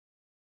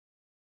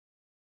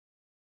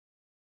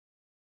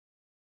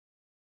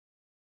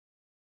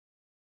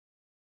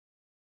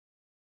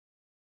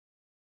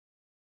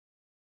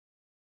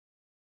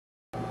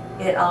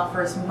It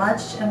offers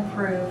much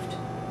improved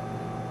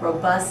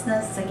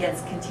robustness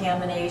against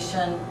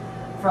contamination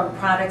from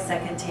products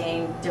that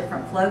contain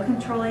different flow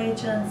control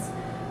agents,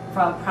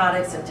 from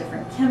products of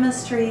different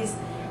chemistries,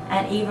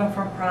 and even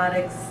from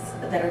products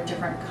that are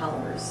different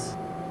colors.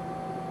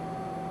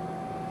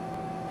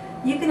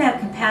 You can have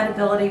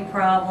compatibility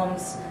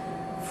problems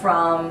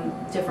from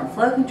different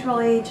flow control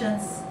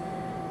agents,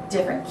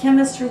 different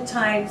chemistry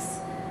types.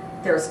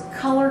 There's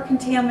color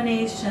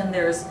contamination,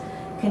 there's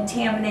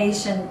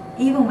contamination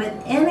even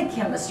within a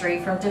chemistry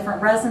from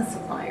different resin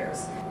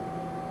suppliers.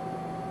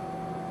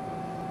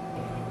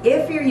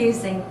 If you're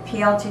using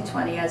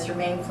PL-220 as your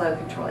main flow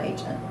control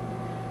agent,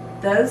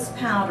 those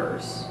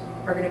powders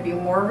are going to be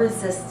more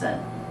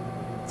resistant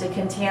to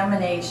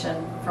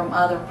contamination from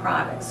other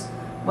products.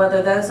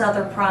 Whether those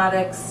other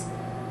products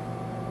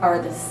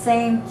are the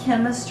same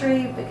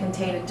chemistry but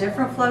contain a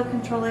different flow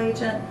control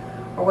agent,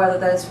 or whether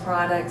those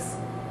products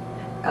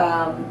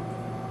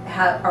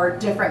are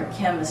different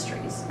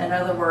chemistries. In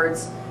other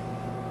words,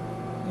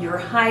 your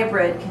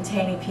hybrid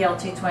containing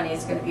PL-220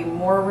 is going to be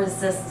more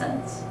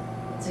resistant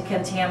to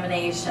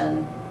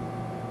contamination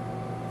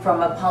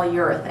from a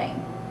polyurethane.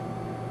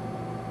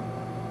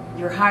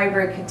 Your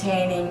hybrid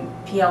containing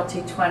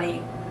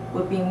PL-220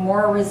 would be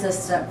more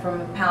resistant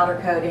from a powder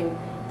coating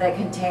that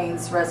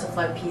contains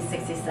Resiflow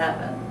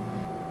P67.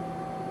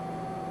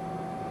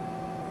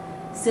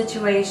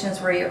 Situations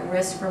where you're at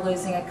risk for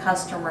losing a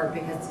customer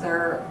because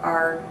there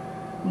are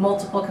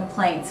multiple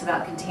complaints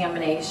about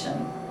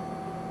contamination.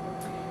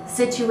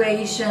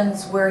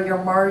 Situations where your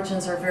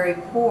margins are very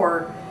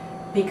poor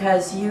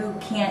because you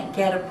can't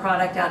get a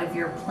product out of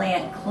your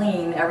plant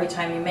clean every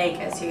time you make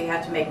it, so you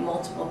have to make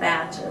multiple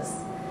batches.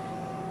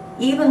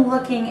 Even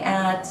looking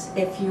at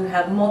if you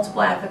have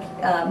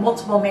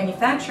multiple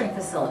manufacturing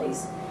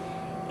facilities,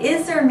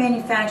 is there a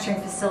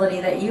manufacturing facility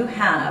that you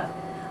have,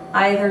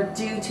 either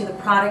due to the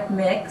product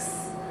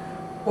mix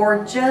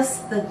or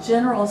just the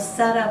general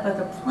setup of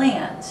the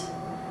plant,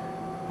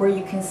 where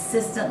you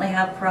consistently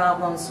have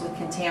problems with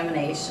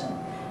contamination?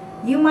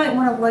 You might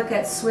want to look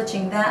at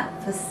switching that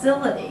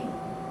facility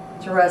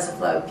to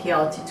Resiflow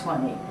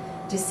PL-220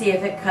 to see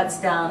if it cuts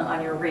down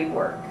on your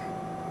rework.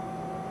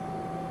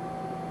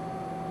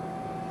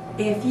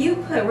 If you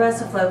put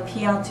Resiflow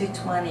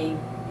PL-220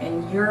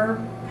 in your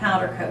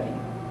powder coating,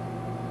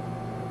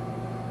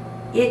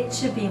 it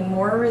should be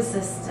more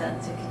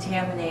resistant to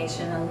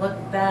contamination and look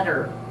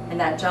better in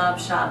that job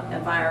shop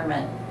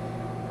environment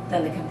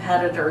than the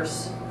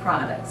competitor's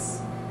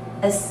products,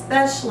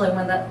 especially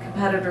when that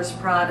competitor's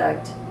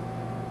product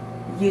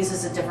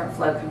uses a different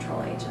flow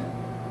control agent.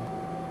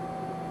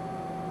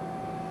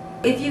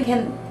 If you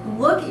can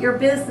look at your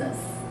business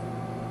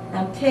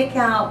and pick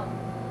out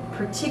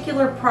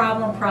particular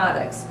problem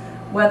products,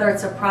 whether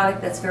it's a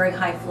product that's very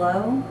high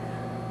flow,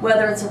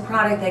 whether it's a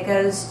product that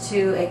goes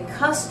to a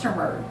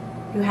customer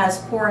who has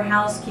poor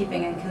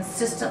housekeeping and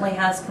consistently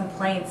has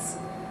complaints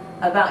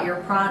about your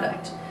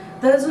product,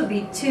 those would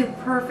be two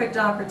perfect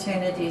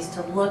opportunities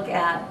to look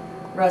at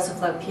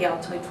Resiflow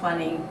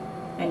PL-220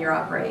 in your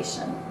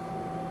operation.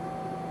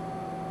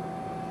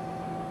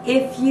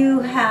 If you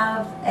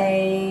have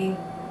a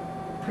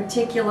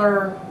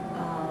particular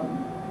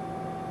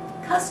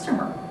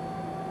customer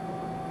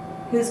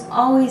who's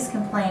always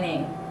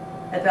complaining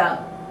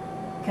about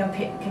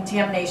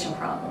contamination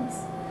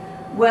problems,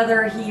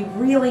 whether he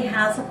really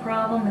has a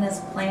problem in his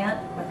plant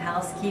with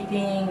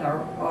housekeeping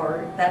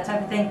or that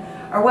type of thing,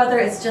 or whether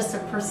it's just a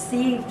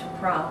perceived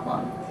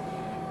problem,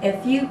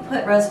 if you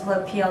put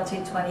Resiflow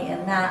PL-220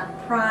 in that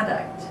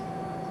product,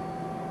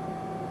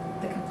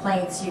 the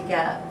complaints you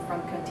get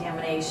from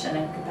contamination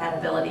and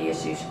compatibility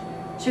issues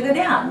should go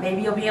down.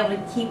 Maybe you'll be able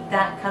to keep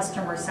that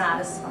customer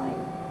satisfied.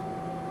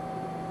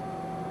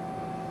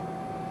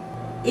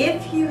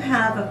 If you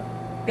have a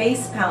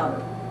base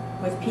powder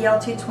with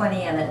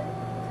PL-220 in it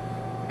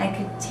and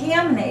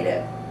contaminate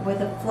it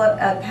with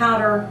a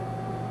powder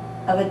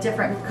of a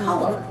different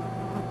color,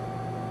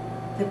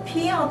 the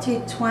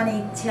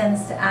PL-220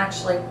 tends to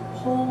actually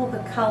pull the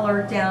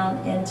color down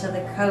into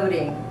the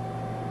coating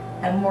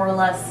and more or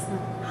less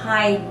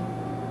hide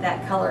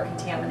that color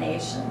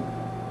contamination.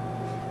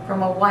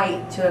 From a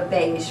white to a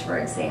beige, for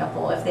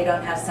example, if they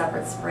don't have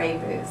separate spray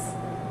booths,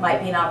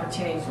 might be an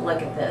opportunity to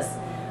look at this,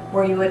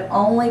 where you would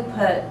only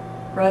put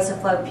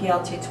Resiflow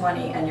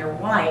PL-220 in your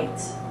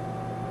white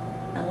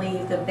and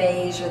leave the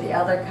beige or the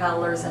other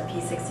colors in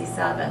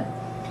P67.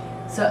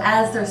 So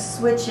as they're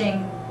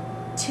switching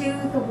to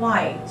the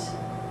white,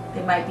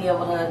 they might be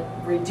able to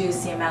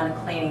reduce the amount of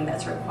cleaning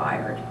that's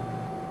required.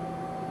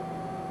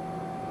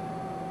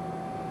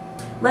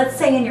 Let's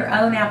say in your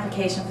own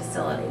application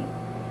facility,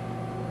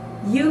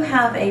 you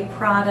have a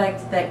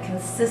product that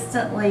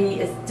consistently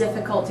is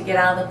difficult to get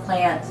out of the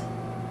plant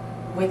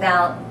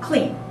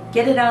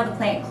get it out of the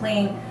plant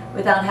clean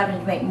without having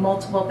to make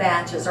multiple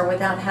batches or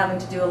without having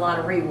to do a lot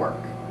of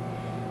rework.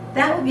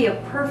 That would be a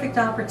perfect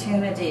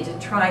opportunity to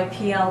try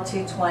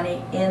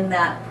PL-220 in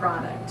that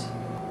product.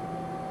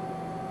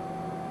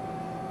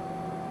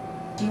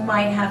 You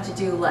might have to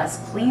do less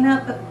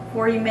cleanup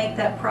before you make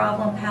that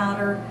problem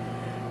powder.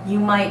 You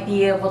might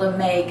be able to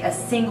make a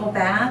single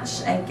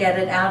batch and get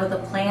it out of the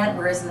plant,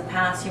 whereas in the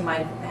past you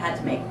might have had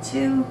to make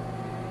 2.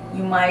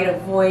 You might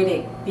avoid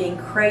it being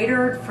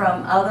cratered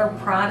from other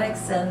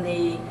products in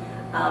the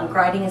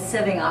grinding and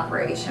sieving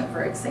operation,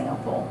 for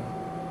example.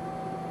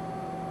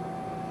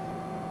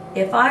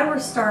 If I were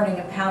starting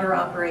a powder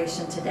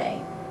operation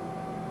today,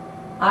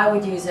 I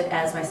would use it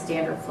as my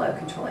standard flow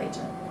control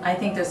agent. I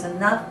think there's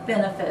enough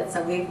benefits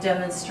that we've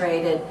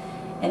demonstrated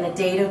in the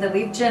data that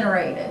we've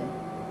generated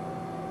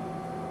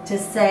to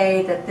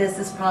say that this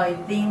is probably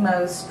the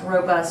most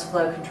robust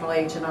flow control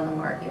agent on the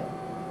market.